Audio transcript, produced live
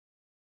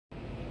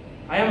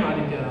I am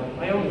Aditya Rao.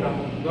 I am from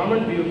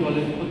Govt BU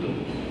College, Puttur.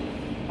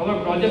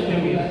 Our project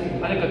name is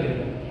Areca.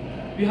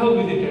 We have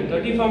visited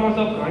 30 farmers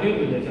of Granule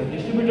village and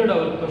distributed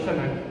our question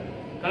and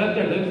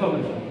collected the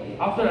information.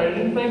 After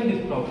identifying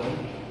this problem,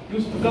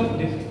 we took up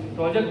this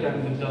project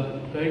and with the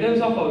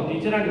guidance of our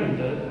teacher and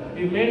mentor,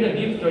 we made a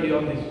deep study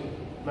of this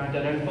matter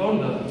and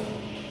found that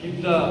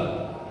if the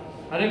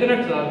Areca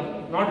nuts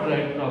are not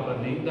dried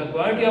properly, the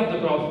quality of the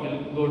crops will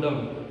go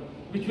down,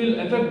 which will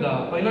affect the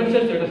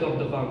financial status of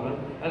the farmer.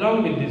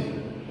 Along with this,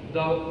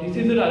 the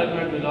diseased Areca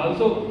nut will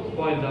also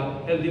spoil the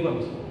healthy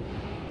ones.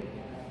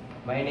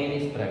 My name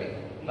is Praveen.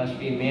 First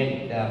we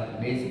made the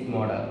basic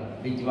model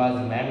which was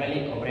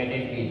manually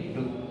operated. We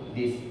took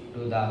this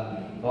to the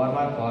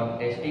farmer for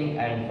testing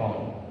and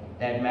found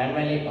that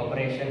manually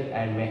operation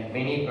and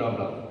many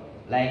problems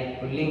like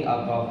pulling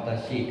up of the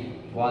sheet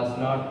was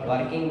not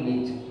working,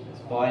 which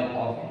spoiled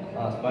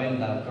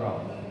the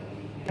crop.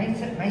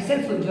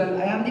 Myself Ujjwal,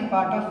 I am the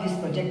part of this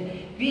project.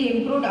 We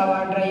improved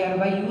our dryer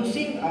by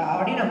using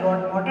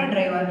Audinabot motor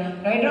driver,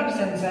 dry drop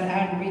sensor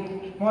and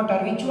with motor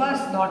which was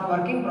not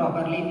working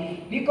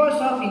properly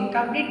because of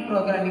incomplete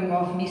programming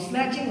of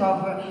mismatching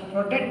of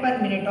rotate per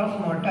minute of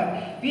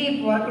motor.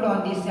 We worked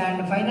on this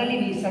and finally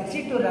we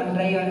succeed to run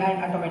dryer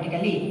and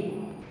automatically.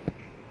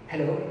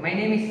 Hello, my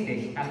name is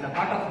Tesh. I am the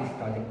part of this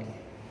project.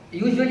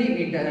 Usually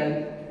we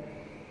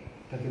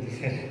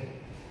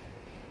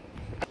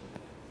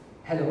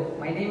Hello,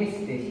 my name is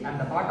Tesh. I am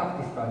the part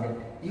of this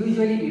project.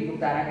 Usually we put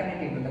the Areca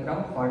nut into the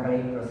ground for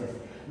drying process.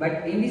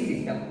 But in this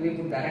system, we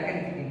put the Areca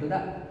nut into the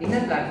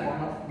inner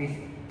platform of this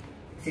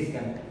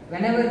system.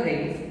 Whenever it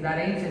rains, the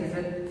rain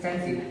sensor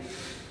sends it.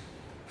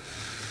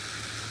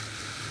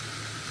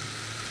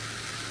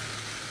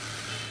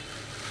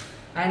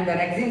 And the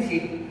resin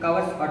sheet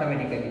covers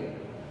automatically.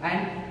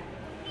 And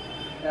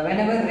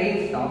whenever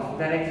rain stops,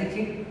 the resin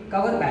sheet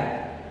covers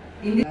back.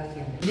 In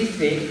this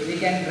way, we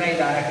can dry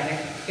the Areca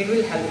nut. It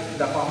will help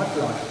the farmers a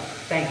lot.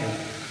 Thank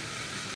you.